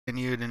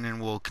discontinued, and then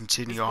we'll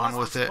continue on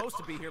with it. Supposed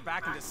to be here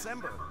back in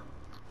December.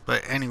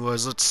 But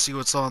anyways, let's see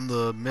what's on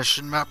the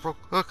mission map real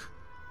quick.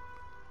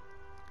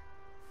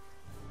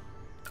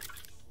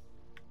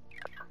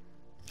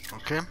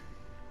 Okay.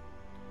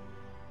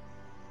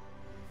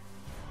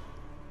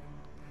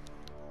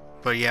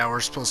 But yeah, we're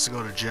supposed to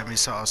go to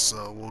Jimmy's house,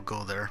 so we'll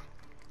go there.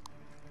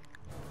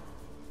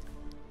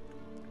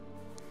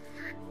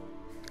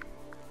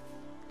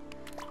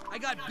 I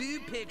got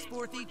boob pics,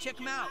 Forthy. Check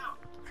them out.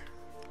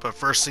 But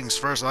first things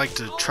first, I like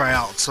to try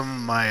out some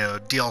of my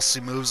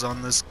DLC moves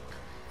on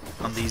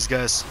these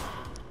guys.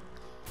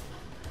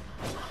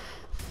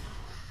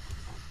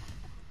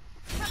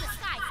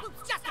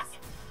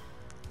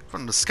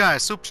 From the sky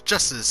swoops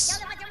justice.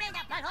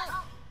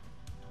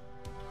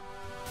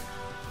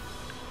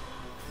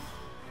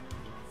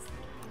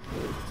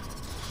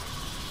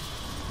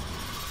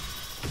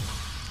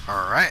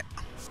 Alright.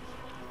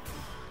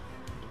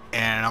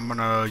 And I'm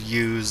gonna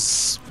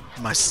use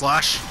my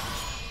slash.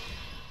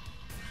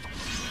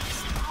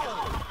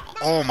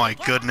 Oh my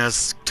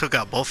goodness, took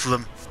out both of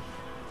them.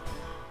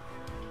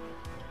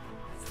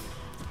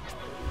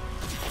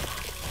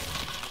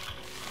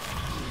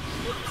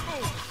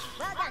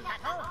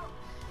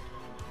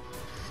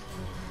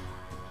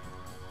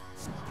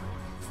 It's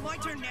my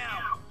turn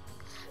now.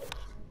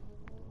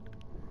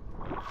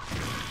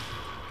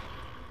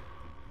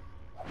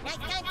 Nice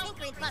time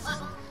tinkering,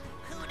 butthole.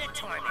 Who to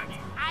torment?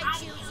 I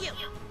choose you.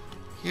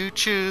 You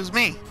choose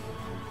me.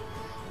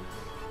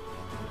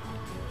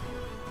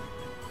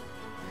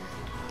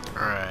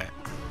 Alright.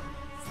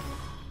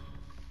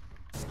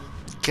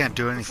 Can't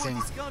do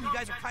anything. Scum, you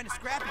guys are kind of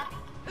scrappy.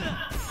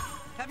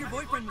 Have your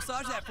boyfriend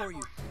massage that for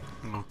you.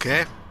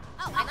 Okay.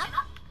 Oh, I love.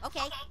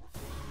 Okay.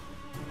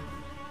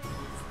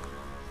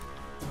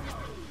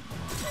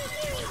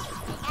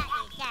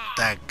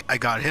 That I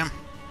got him.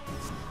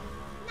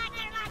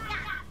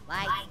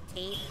 Lights,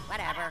 teeth,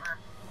 whatever.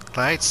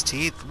 Lights,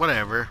 teeth,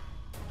 whatever.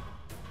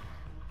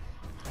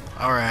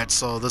 Alright,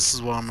 so this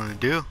is what I'm gonna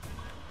do.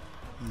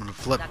 I'm gonna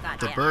flip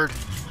the bird.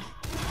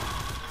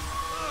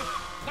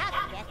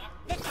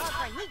 This calls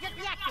for immediate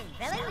reaction,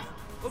 villains.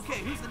 Okay,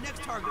 who's the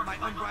next target of my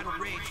unbridled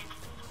rage?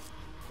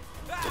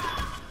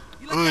 Ah!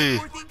 You like Oy.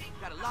 that, Forthy?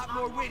 Got a lot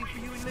more waiting for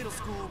you in middle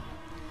school.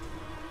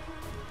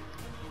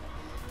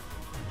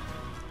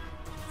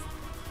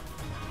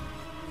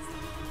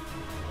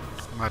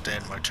 I'm about to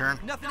end my turn.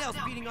 Nothing else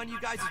beating on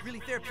you guys is really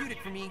therapeutic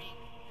for me.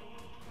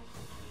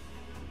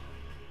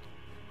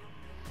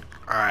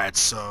 Alright,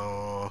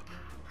 so...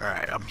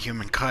 Alright, I'm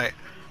Human Kite.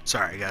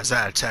 Sorry guys, I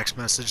had a text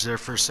message there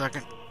for a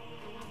second.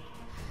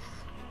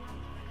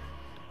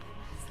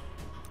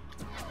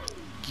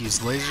 Use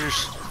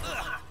lasers.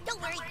 Don't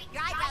worry,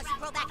 your eyebrows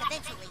should grow back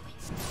eventually.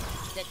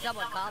 Did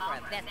someone call for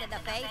a fist in the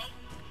face?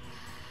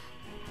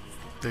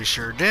 They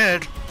sure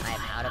did. I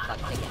am out of luck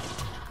to get.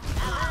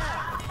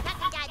 That's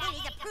the guy that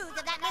needs approved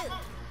of that move.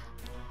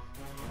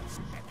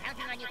 I'm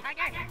counting on you,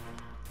 partner.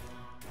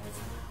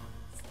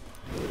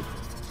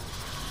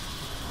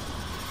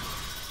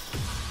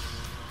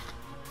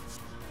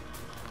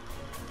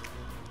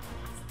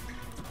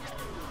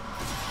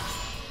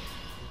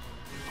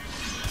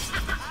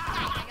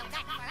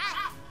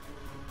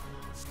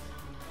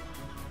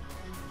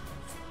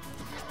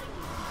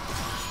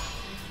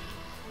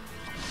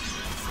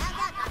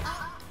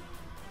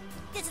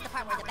 This is the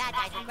part where the bad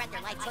guys regret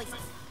their life choices.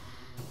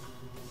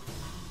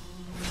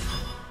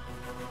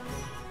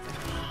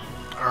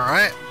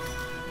 Alright.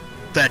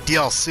 That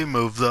DLC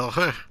move though.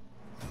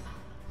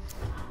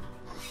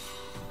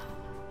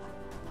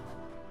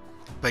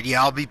 But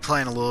yeah, I'll be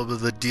playing a little bit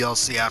of the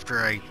DLC after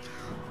I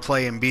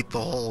play and beat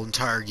the whole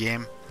entire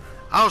game.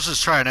 I was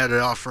just trying to edit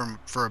it off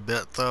for a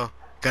bit though.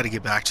 Gotta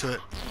get back to it.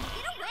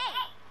 Get away!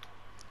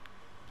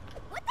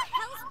 What the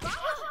hell's wrong?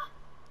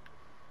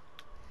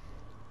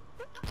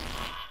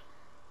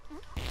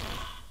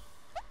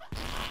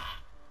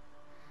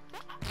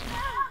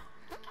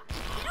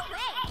 Get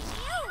away!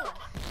 You!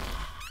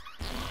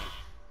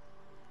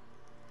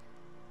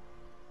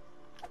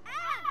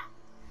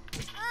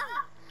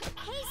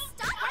 Hey,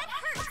 stop! That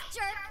hurts,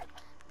 jerk!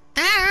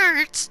 That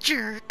hurts,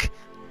 jerk.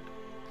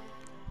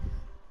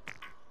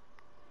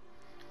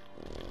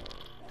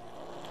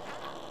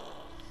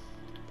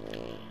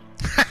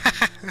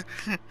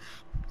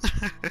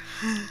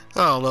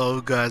 I don't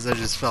know, guys. I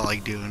just felt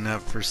like doing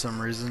that for some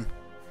reason.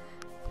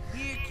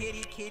 Here,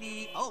 kitty,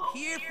 kitty. Oh,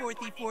 here,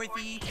 Forthy,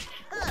 Forthy.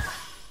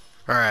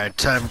 Alright,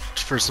 time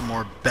for some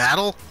more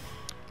battle.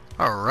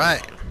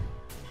 Alright.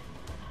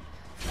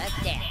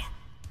 Let's dance.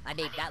 I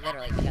mean, not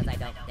literally because I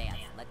don't dance.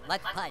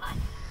 Let's punch.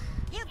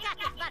 You got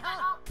this,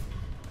 butthole!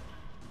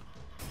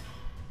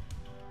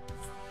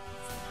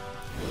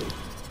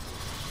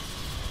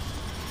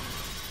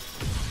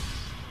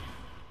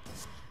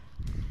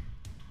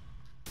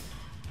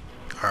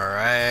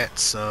 Alright,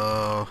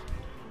 so...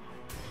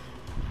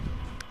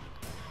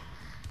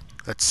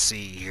 Let's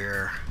see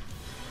here.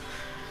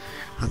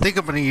 I think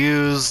I'm gonna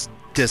use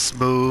this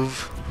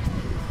move.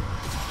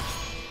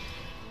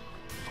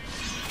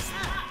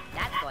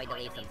 That's going to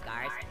leave some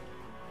scars.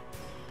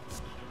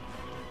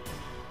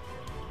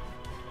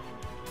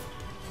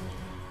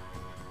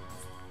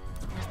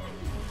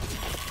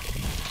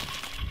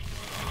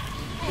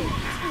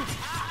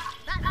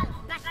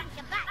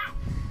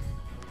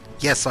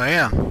 Yes, I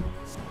am.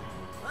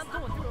 I'm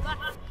going through a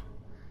lot.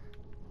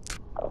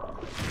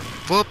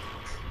 Whoop.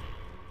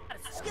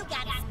 You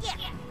gotta skip.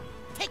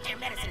 Take your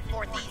medicine,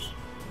 Fourthies.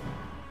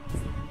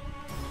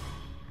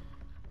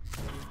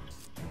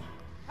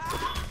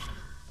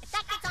 If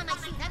that gets on my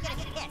shoes, I'm gonna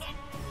get pissed.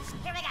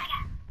 Here we go.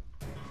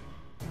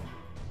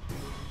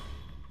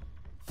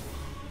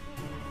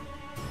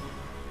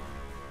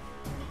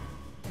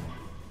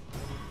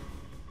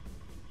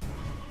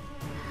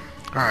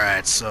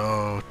 Alright,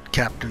 so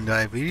Captain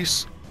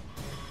Diabetes.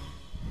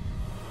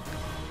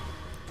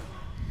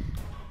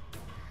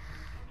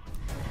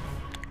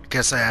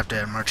 Guess I have to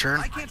end my turn.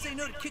 I can't say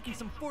no to kicking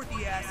some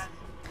fourthy ass.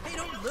 Hey,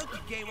 don't look, you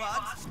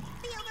gaywads.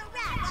 Feel the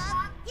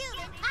wrath of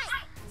human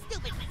kite.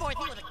 Stupid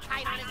Fourthy with a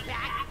kite on his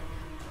back.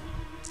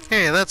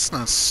 Hey, that's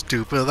not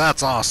stupid.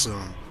 That's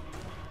awesome.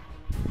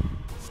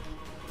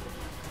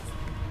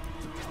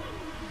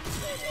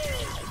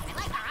 I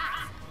like our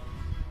eyes.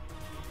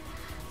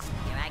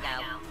 Here I go.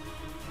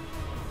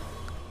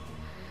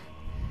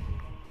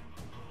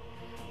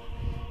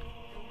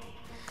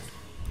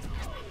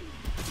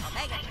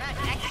 Omega Crush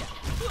Extra.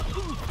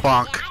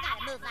 Bonk. Yeah, I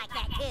gotta move like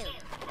that too.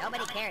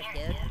 Nobody cares,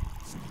 dude.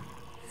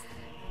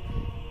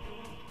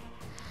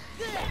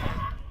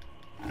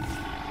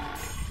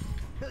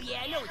 Oh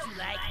yeah, I know what you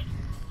like.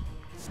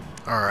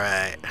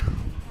 Alright.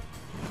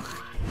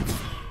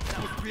 That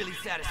was really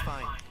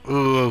satisfying.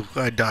 Ooh,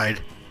 I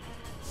died.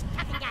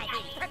 Captain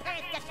Diabetes, prepare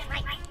his just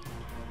right.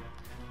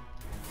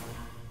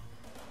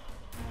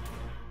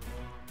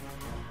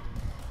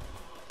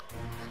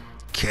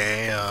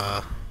 Okay,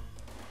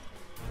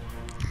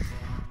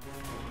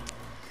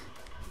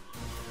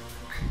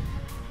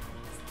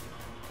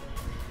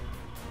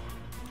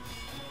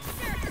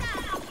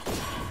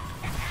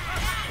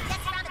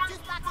 Next round of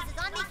juice boxes is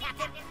on me,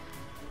 Captain.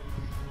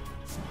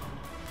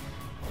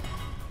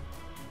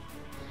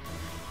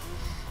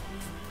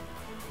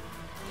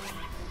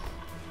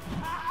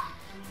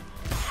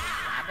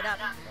 Wrap it up.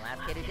 The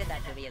last kid who did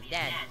that to me is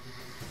dead.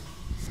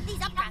 These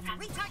updrafts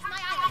recharge my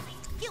items.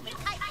 Human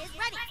kite is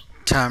ready.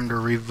 time to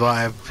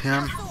revive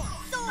him. Soar,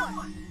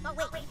 soar.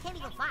 Oh wait, you can't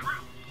even fly.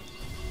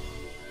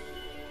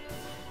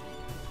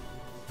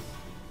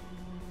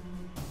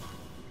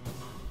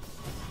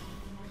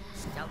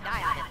 Don't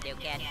die on this new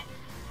kid.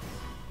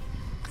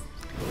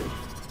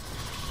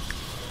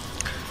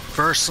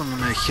 First, I'm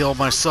gonna heal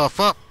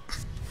myself up.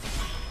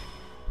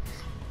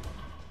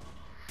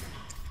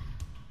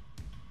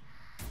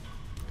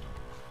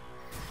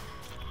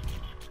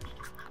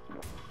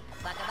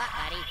 Fuck him up,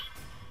 buddy.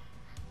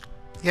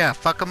 Yeah,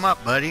 fuck him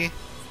up, buddy.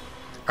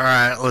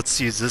 Alright,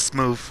 let's use this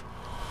move.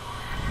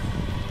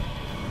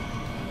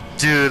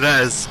 Dude,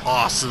 that is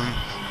awesome.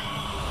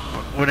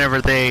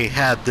 Whenever they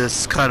had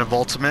this kind of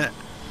ultimate.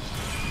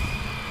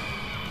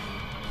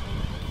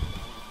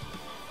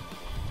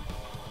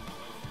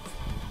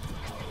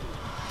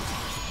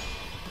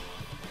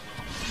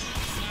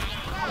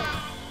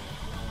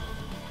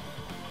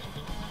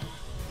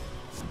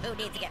 Who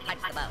needs to get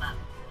punched the most?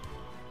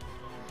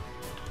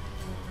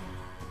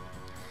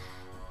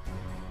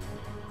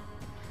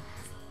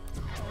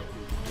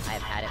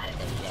 I've had it with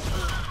this shit.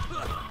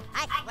 I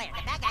swear,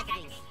 the bad guys are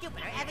getting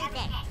stupider every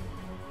day.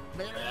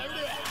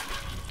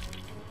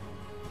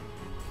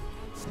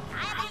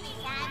 Diabetes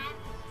time.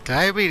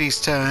 Diabetes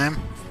time.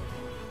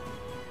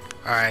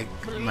 Alright,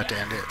 I'm about to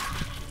end it.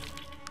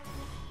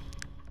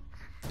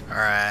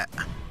 Alright.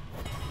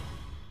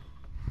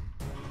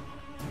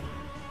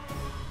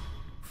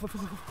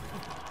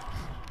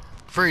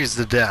 Freeze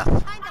to death.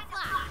 Time to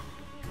fly.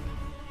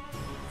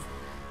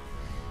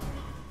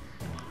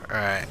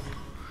 Alright.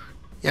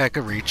 Yeah, I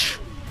could reach.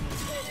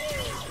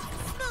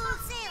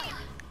 Smooth sailing.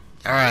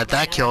 Alright,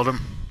 that killed him.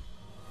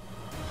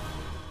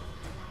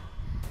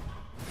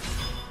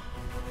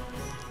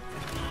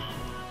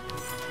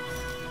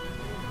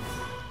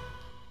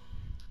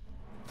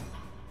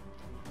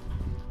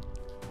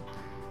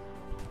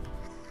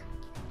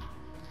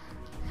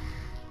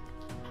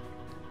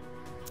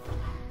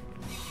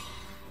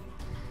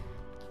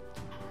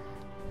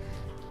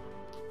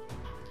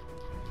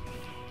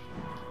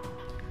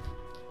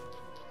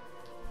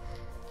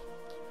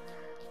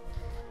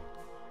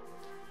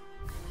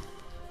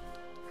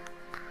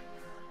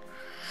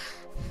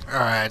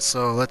 Alright,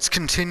 so let's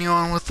continue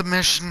on with the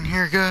mission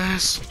here,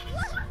 guys.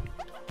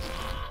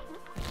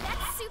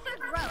 That's super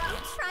gross. Are you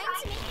trying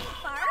to make me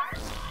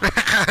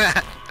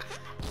barf?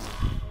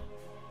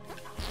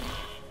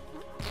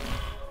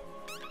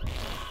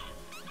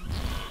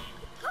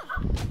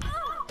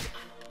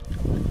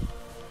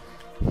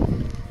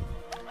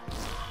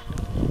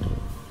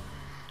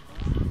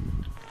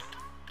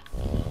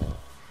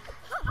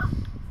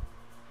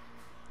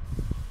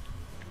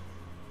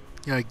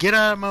 Yeah, get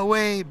out of my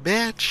way,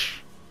 bitch.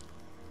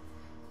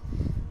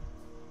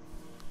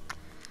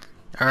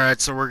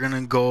 Alright, so we're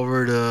gonna go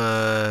over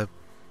to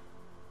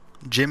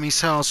Jimmy's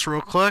house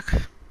real quick.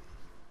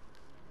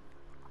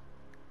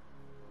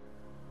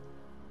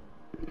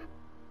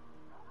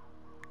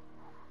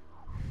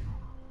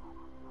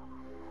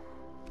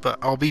 But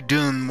I'll be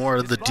doing more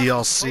of the This bus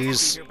was supposed to be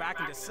DLCs. here back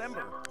in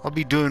December. I'll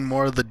be doing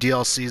more of the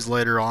DLCs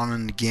later on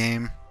in the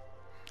game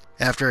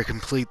after I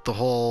complete the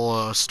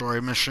whole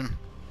story mission.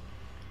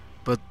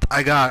 But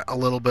I got a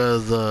little bit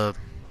of the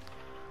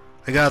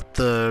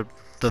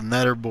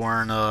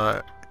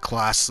Netherborn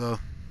class though.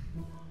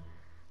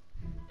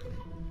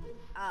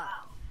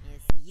 Oh,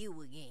 it's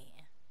you again.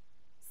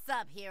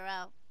 Sup,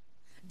 hero?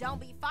 Don't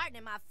be farting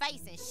in my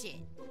face and shit.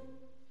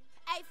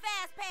 Hey,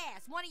 Fast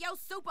Pass, one of your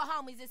super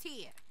homies is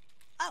here.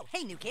 Oh,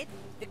 hey, new kid.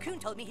 The coon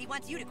told me he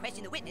wants you to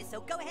question the witness,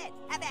 so go ahead.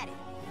 Have at it.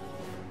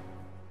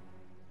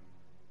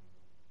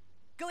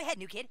 Go ahead,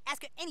 new kid.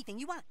 Ask her anything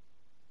you want.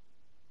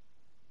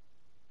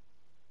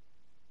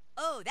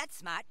 Oh, that's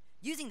smart.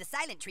 Using the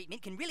silent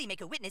treatment can really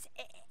make a witness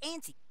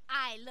antsy.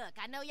 Aye, look,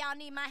 I know y'all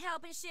need my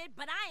help and shit,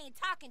 but I ain't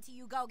talking to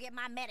you go get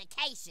my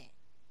medication.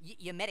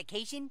 Your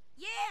medication?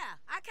 Yeah,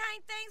 I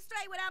can't think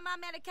straight without my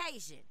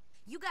medication.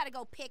 You gotta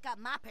go pick up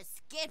my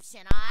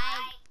prescription,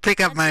 alright? Pick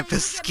up my Until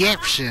you get my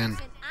prescription.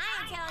 prescription,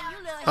 I ain't telling you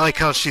little I like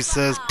how hell she fuck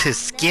says off,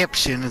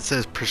 prescription. It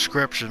says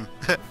prescription.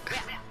 Well,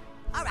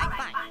 all right,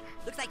 fine.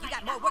 Looks like you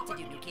got more work to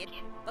do, new kid.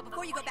 But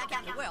before you go back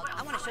out in the world,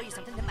 I want to show you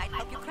something that might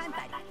help your crime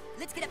fighting.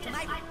 Let's get up to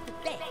my room, the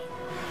bed.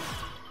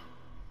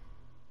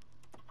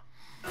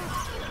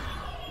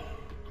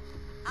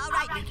 All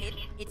right, new kid.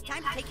 It's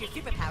time to take your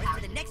superpowers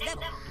to the next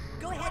level.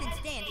 Go ahead and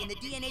stand in the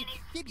DNA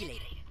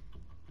defibrillator.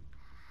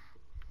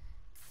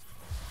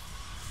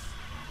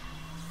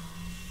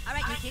 All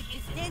right, new kid.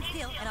 Just stand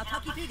still, and I'll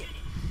talk you through this.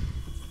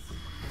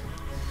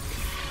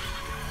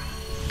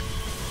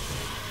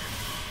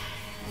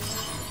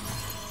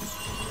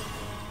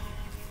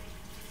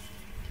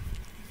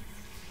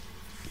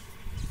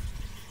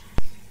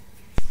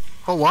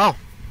 Oh wow.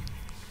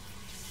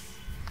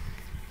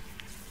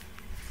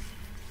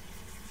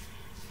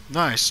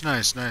 Nice,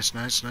 nice, nice,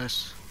 nice,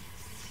 nice.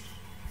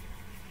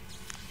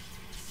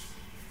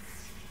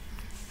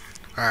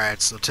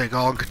 Alright, so take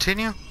all and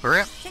continue.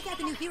 Alright. Check out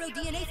the new hero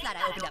DNA slot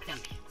I opened up for you.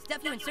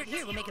 Stuff you insert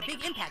here will make a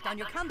big impact on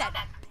your combat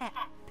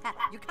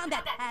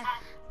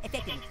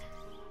effectiveness.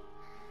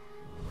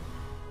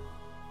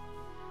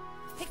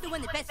 Pick the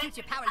one that best suits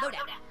your power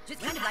loadout.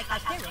 Just kind of like how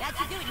steroids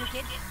should do it, new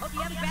kid. Hope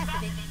you have a grasp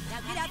of it.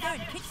 Now get out there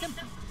and kick some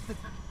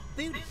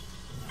booty.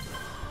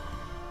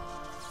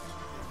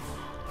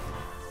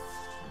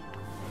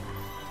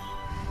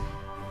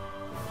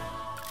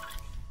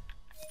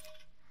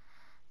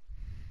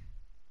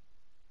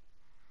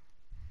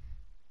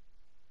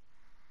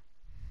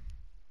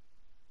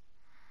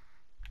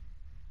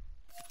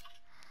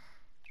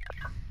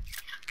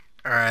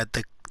 Alright,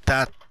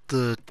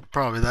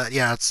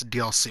 yeah, it's a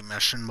DLC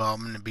mission, but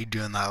I'm gonna be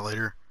doing that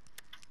later.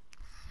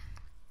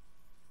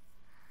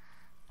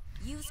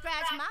 You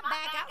scratch my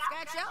back, I'll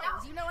scratch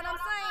yours. You know what I'm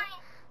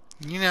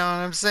saying? You know what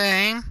I'm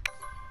saying?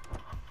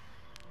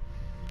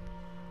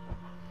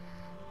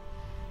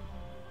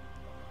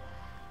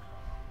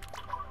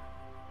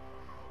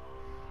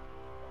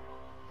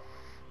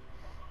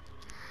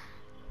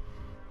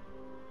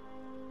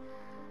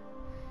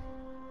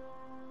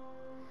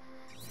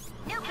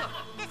 New kid,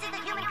 this is the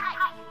human kite.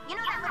 You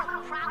know that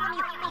little problem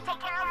you helped me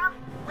take care of?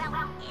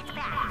 Well, it's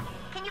bad.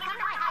 Can you come to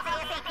my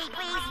house ASAP,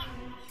 please?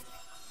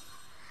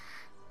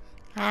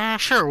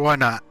 Sure, why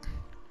not?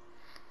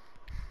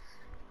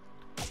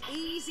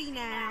 Easy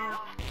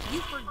now. You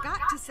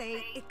forgot to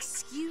say,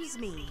 excuse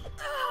me.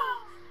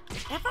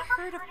 Ever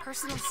heard of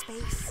personal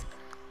space?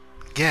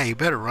 Yeah, you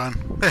better run.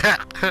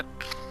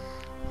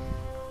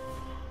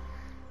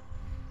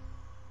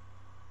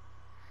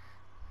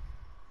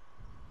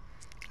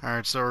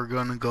 Alright, so we're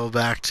gonna go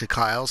back to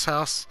Kyle's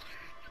house.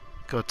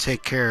 Go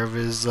take care of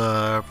his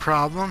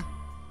problem.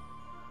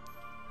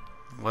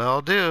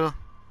 Will do.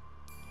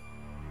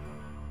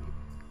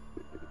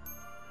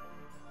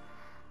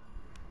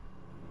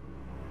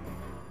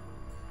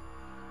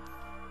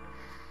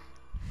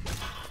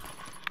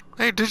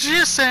 Hey, did you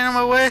just stand in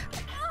my way?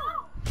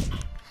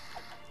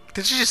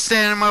 Did you just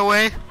stand in my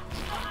way?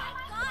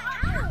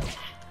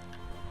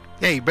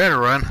 Yeah, you better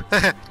run.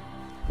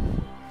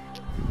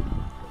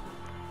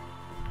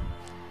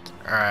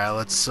 Alright,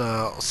 let's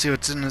see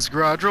what's in this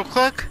garage real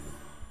quick.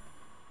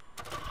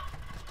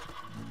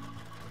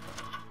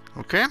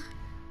 Okay.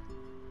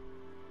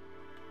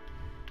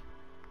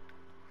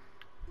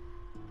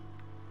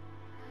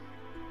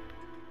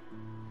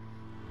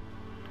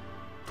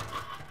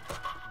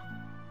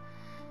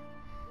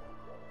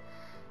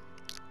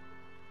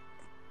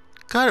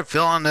 Got a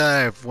feeling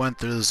that I've went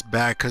through this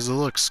back because it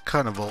looks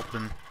kind of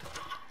open.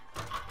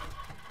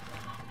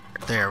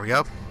 There we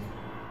go.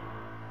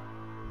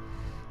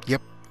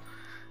 Yep.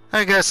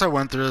 I guess I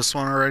went through this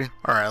one already.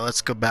 Alright,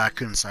 let's go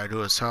back inside to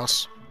his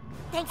house.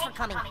 Thanks for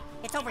coming.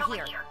 It's over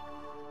here.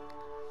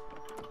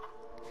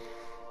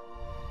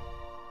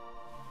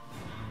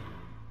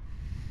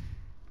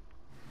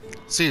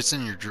 See, it's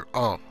in your drawer.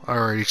 Oh, I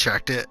already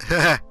checked it. In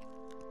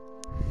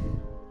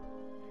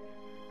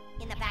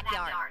the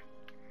backyard.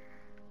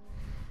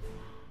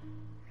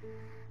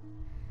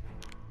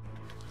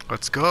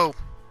 Let's go.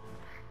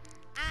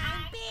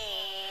 I'm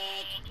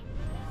big.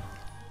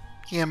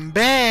 I'm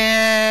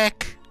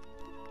back.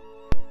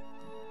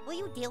 Will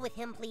you deal with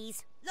him,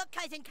 please? Look,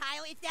 Cousin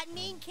Kyle, it's that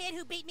mean kid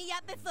who beat me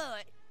up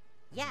before.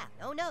 Yeah,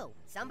 oh no.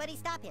 Somebody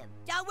stop him.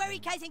 Don't worry,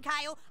 Cousin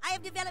Kyle. I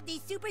have developed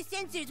these super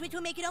sensors which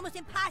will make it almost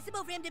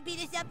impossible for him to beat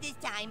us up this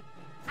time.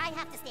 I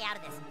have to stay out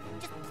of this.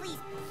 Just please,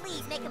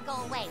 please make him go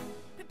away.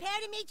 Prepare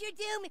to meet your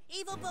doom,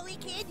 evil bully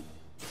kid.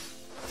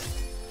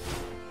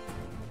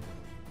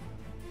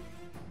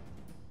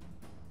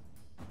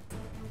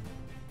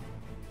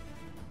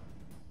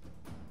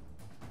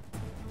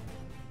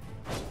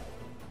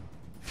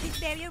 This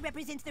barrier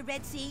represents the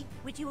Red Sea,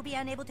 which you will be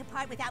unable to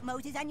part without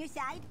Moses on your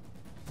side.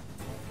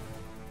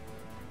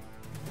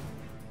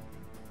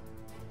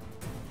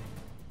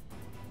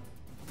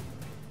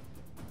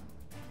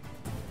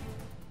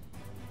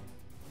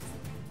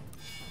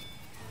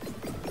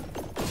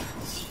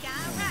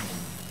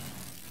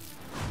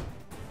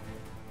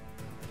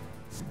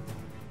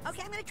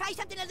 Okay, I'm gonna try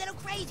something a little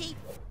crazy.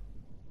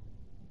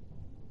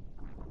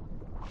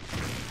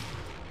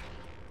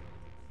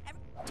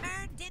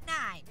 Turn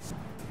denied.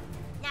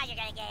 Now you're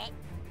gonna get it.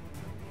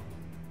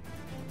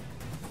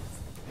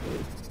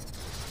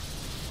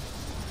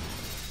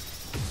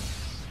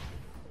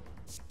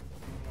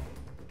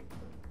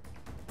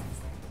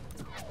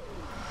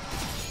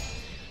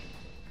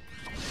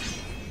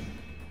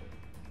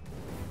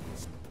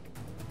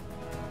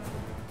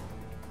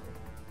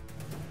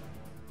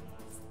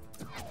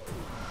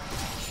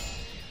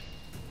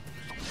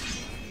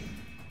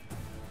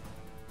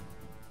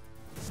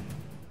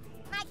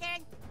 My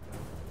turn.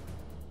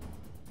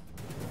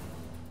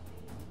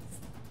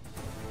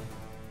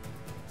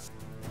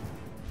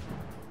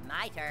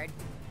 My turn.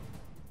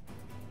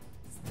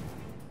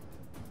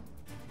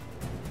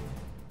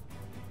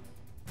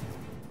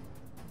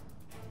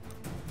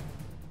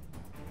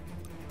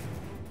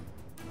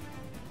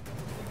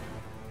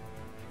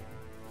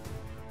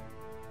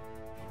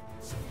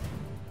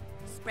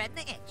 Spread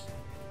the itch.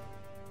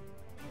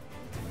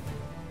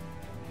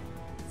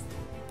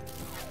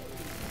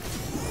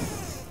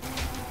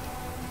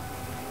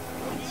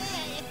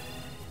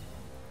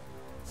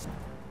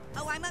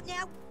 Oh, I'm up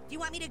now? Do you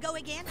want me to go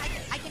again?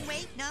 I can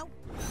wait? No?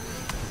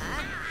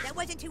 Huh? That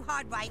wasn't too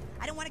hard, right?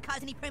 I don't want to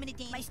cause any permanent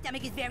damage. My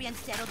stomach is very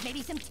unsettled.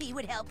 Maybe some tea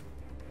would help.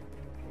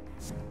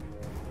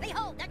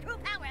 Behold the true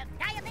power of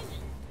diabetes.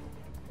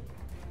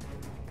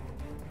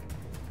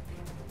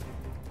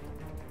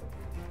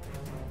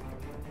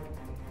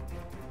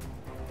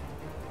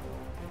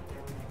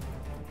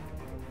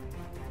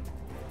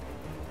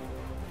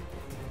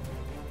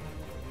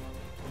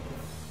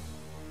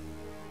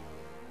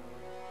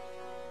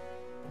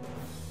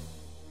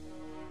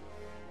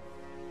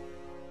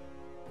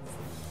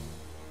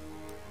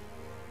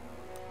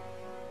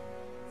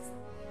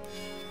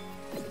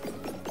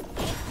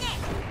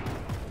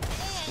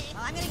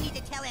 Well, I'm gonna need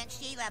to tell Aunt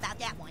Sheila about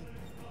that one.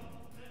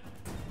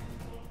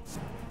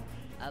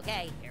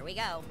 Okay, here we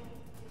go.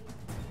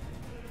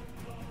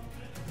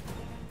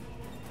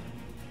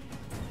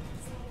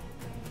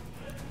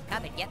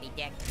 Come and get me,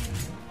 Dick.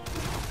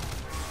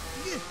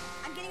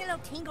 I'm getting a little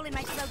tingle in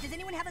my throat. Does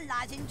anyone have a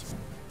lozenge?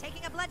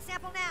 Taking a blood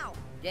sample now.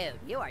 Dude,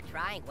 you are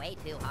trying way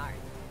too hard.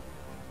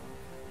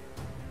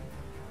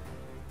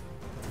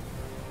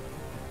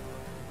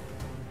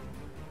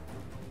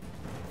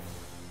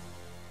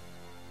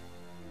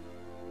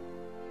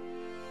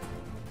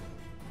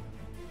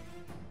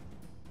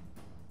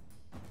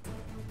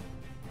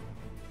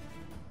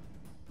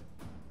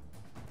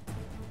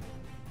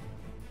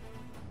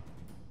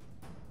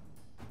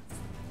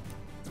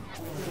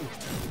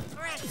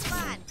 Alright, come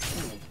on.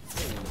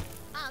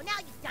 Oh, now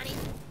you've done it.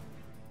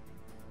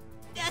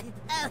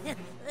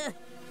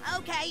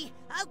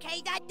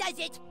 Okay, that does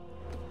it.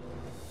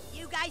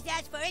 You guys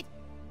asked for it.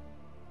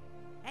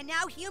 And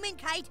now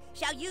Humankite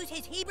shall use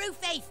his Hebrew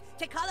faith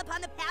to call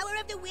upon the power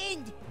of the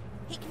wind.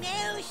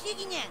 Hikmeo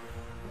Shigina.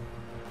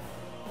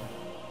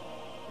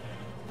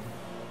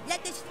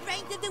 Let the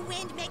strength of the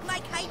wind make my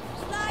kite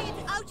fly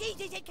into... Oh,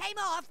 Jesus, it came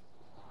off.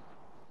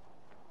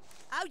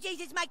 Oh,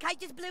 Jesus, my kite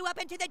just blew up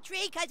into the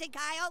tree, Cousin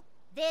Kyle.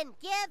 Then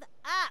give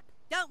up.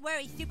 Don't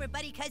worry, super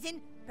buddy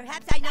cousin.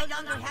 Perhaps I no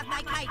longer have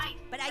my kite,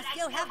 but I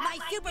still have my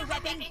super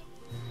weapon.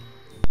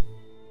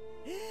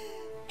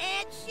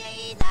 And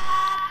Sheila!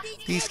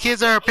 These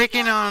kids are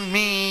picking on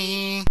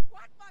me.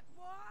 What?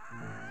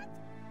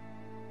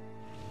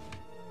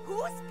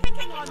 Who's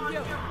picking on you?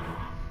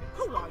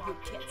 Who are you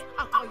kids?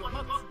 I'll call your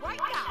mothers right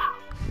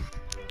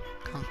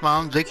now.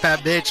 Mom, big fat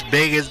bitch,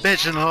 biggest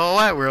bitch in the whole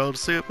wide world,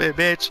 stupid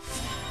bitch.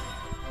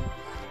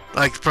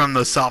 Like from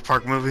the South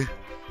Park movie.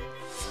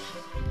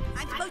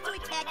 I'm supposed to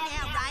attack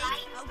now,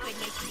 right? Oh,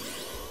 goodness.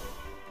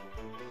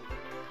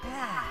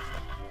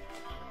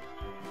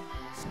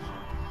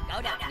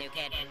 Go down, new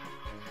kid.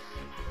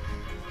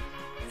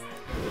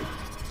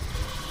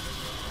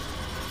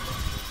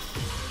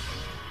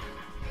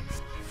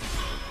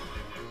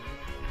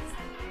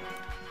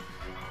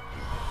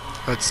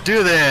 Let's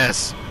do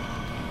this.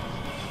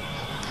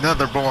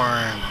 Another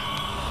born.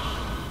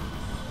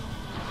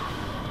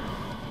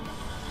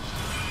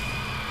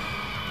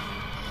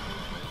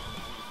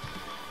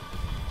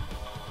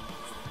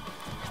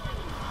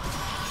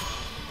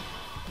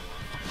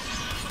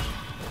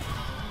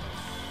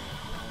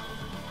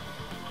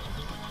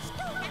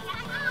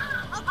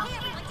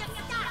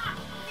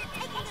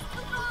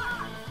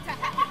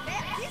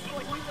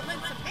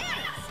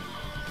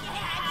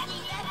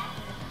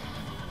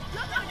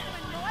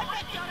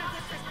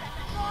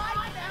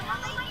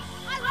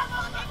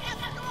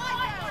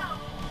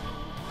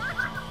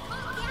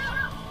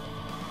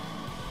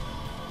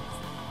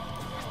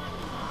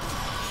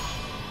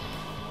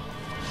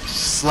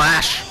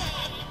 Slash.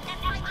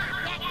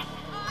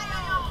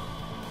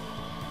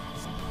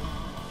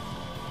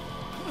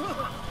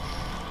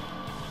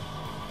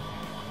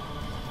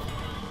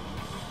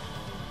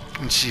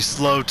 And she's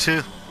slow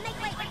too.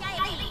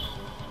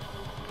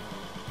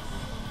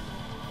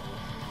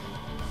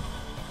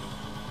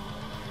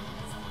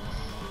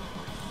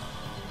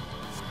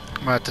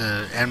 I'm about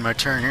to end my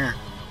turn here.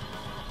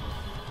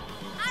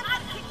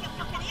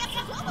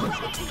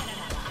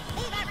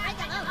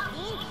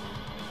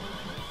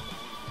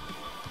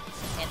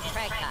 It's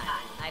Craig time.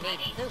 I mean,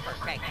 Super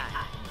Craig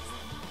time.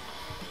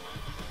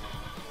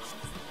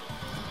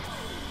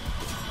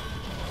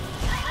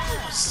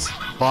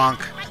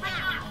 Bonk.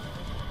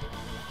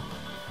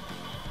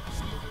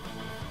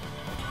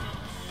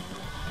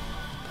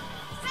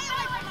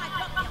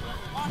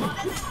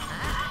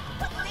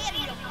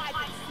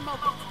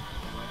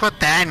 Put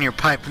that in your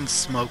pipe and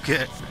smoke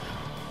it.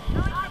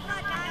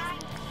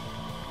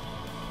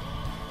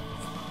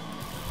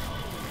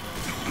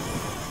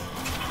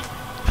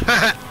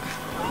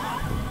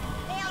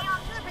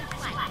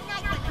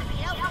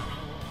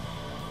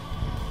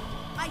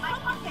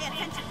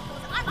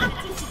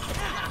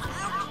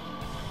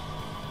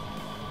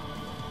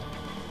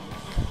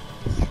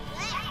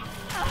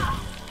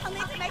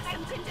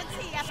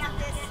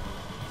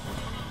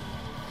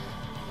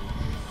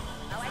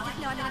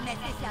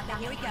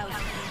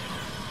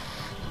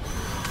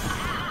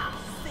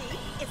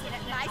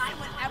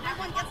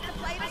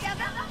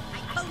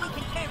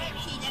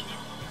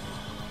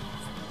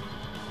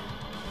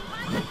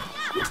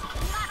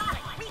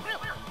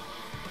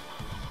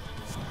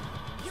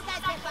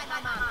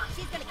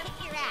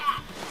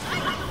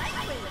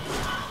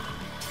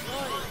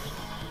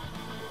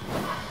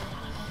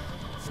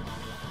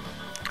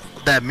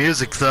 That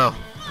music though.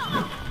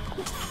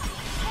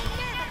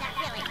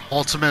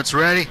 Ultimate's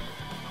ready.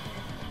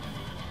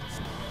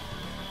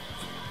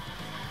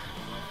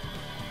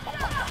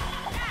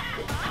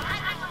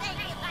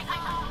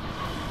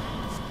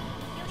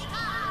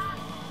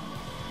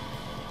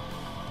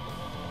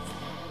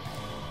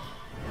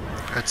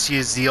 Let's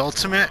use the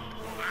ultimate.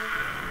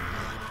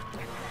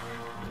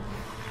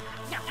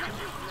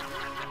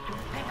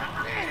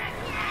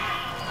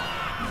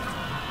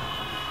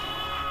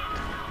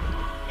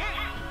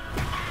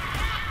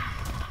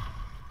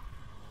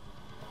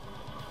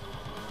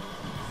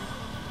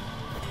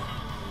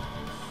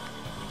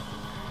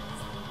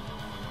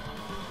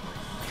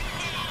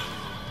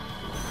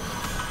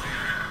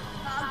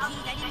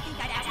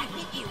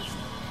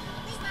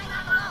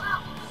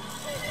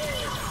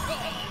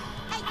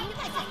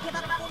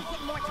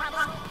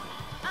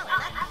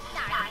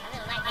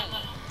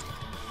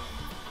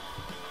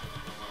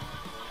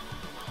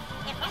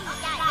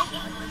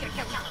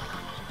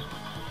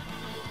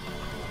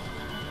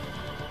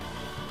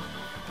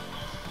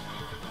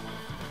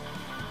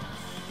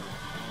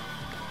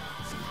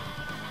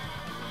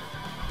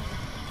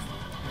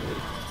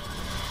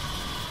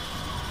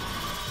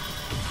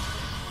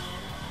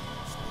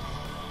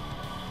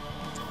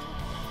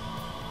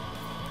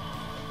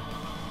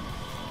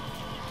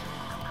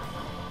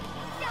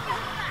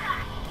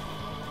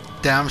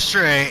 Damn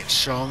straight,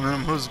 show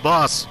them who's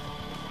boss.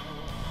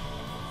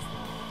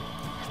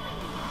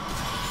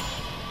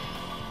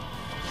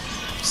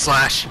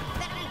 Slash.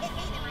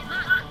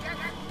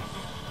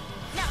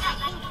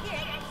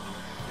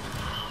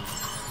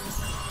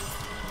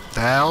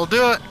 That'll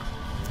do it.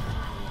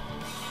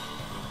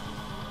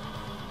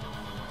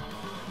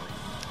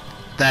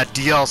 That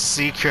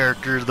DLC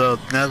character, the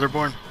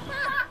Netherborn.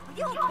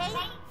 You okay?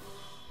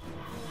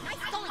 Nice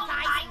going,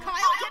 guys.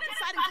 Kyle, get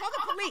inside and call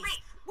the police.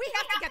 We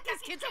have to get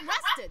these kids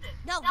arrested.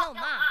 No, Mom.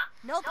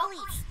 No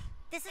police.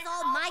 This is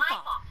all my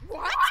fault.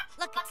 What?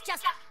 Look, it's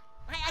just...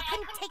 I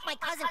couldn't take my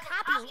cousin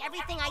copying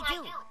everything I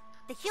do.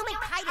 The human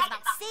kite is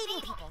about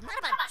saving people, not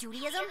about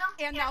Judaism.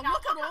 And now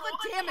look at all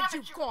the damage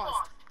you've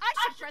caused. I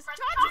should press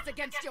charges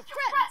against your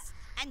friends.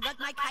 And look,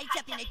 my kite's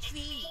up in a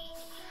tree.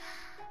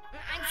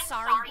 I'm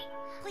sorry.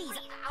 Please,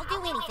 I'll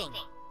do anything.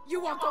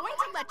 You are going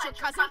to let your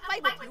cousin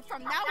play with you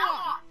from now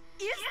on.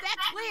 Is that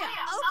clear?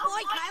 Oh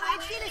boy, Kyle,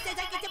 and Sheila says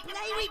I get to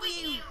play with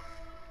you.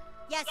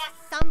 Yes,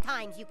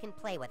 sometimes you can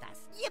play with us.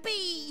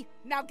 Yippee!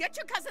 Now get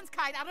your cousin's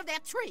kite out of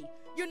that tree.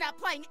 You're not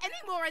playing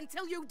anymore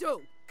until you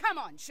do. Come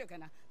on,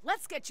 Sugarna.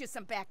 Let's get you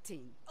some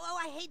Bactine. Oh,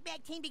 I hate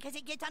Bactine because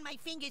it gets on my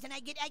fingers and I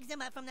get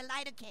eczema from the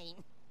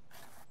lidocaine.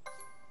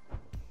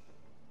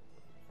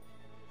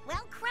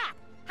 Well, crap.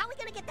 How are we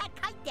gonna get that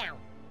kite down?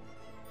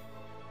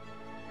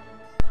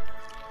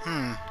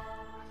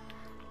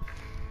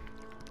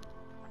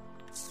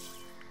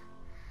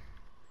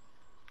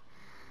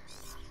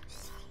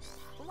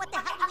 What the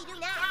hell do we do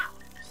now?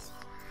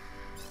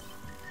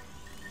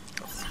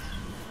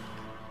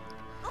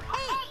 Oh,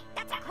 hey!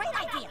 That's a great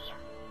idea!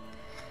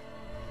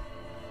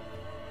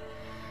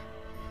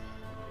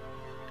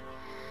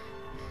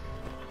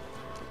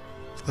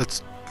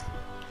 Let's...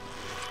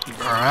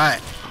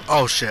 Alright.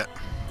 Oh shit.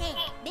 Hey,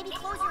 maybe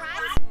close your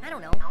eyes? I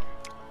don't know.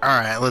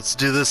 Alright, let's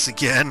do this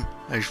again.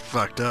 I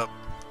fucked up.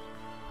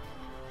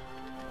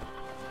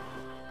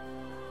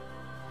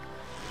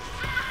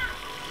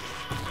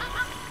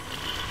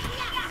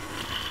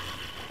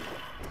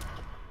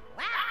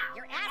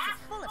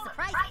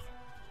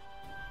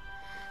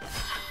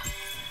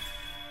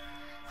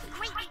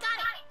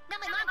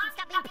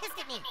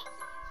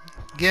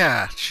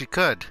 Yeah, she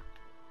could.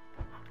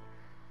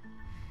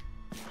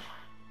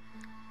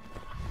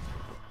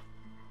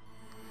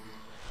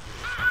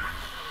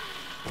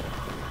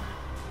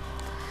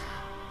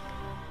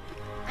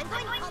 I'm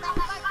going to call that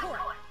parkour.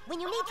 When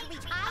you need to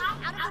reach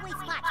high, out of the way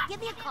spots, give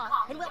me a call,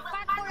 and we'll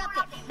parkour up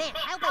there. Man,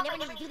 I hope I never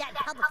need to do that in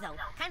public, though.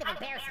 Kind of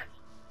embarrassing.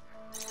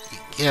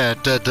 Yeah,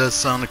 that does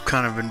sound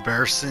kind of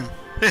embarrassing.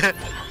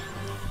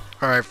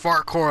 Alright,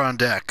 fartcore on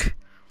deck.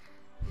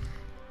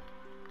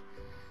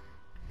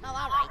 Oh,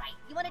 alright.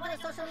 You want to do a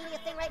social media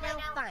thing right now?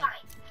 Fine.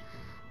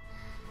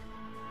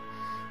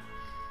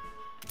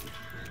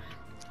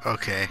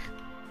 Okay.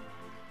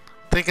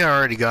 Think I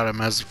already got him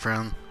as a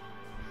friend.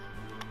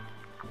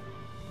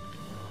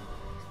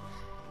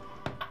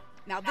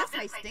 Now this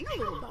may sting a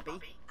little, Bubby.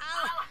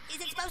 Oh,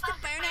 is it supposed to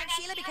burn, Aunt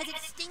Sheila, because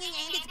it's stinging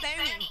and it's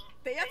burning?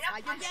 That's how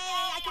you Yay,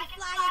 I can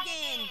fly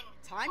again.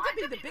 Time to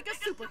be the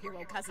biggest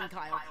superhero, Cousin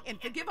Kyle,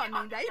 and forgive our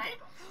new neighbor.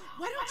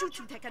 Why don't you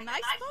two take a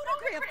nice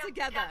photograph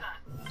together?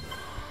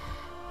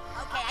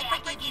 Okay, I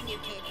forgive you, new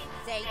kid.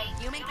 Say,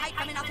 human kite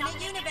from an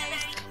alternate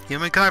universe.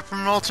 Human kite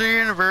from an alternate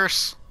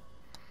universe.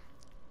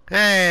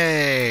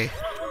 Hey!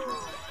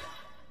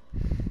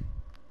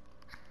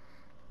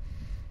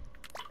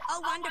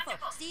 Oh, wonderful.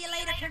 See you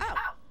later, Kurt.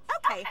 Oh,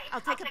 okay.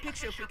 I'll take a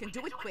picture if we can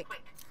do it quick.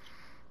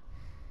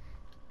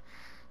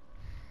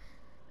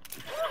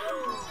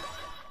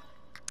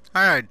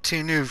 Alright,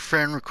 2 new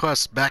friend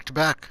requests back to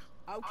back.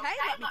 Okay,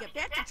 let me get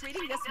back to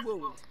treating this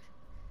wound.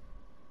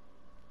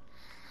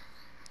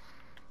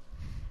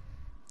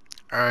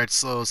 Alright,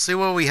 so see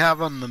what we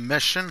have on the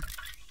mission.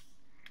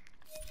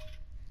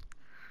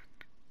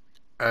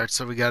 Alright,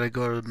 so we gotta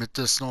go to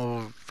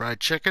medicinal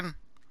fried chicken.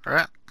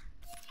 Alright.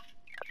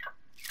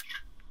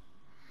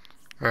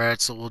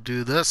 Alright, so we'll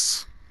do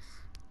this.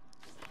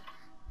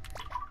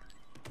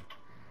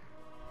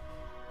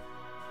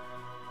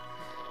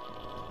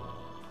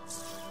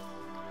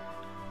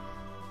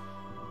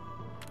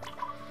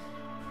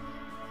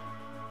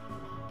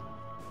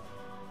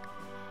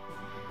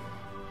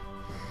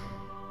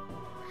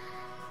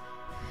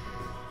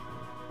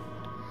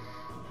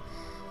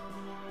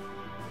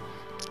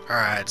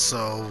 Alright,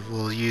 so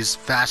we'll use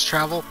fast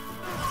travel.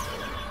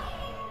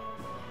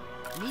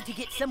 Need to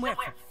get somewhere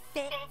quickly?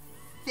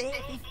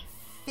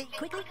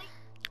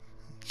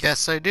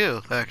 Yes, I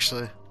do,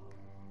 actually.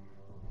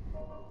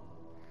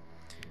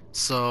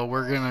 So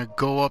we're gonna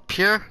go up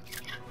here.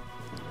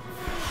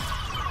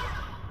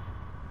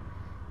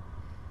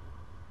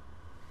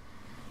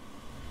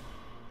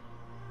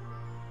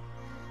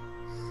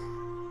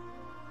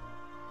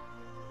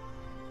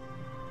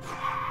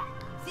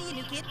 See you,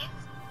 new kid.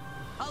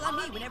 Call on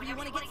me whenever you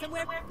want to get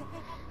somewhere.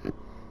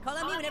 Call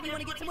on me whenever you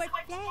want to get somewhere.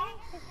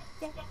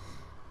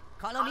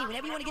 Call on me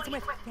whenever you want to get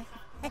somewhere.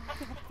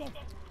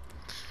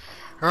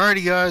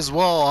 Alrighty guys,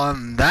 well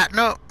on that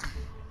note,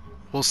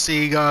 we'll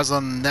see you guys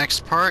on the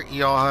next part.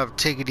 Y'all have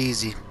take it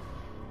easy.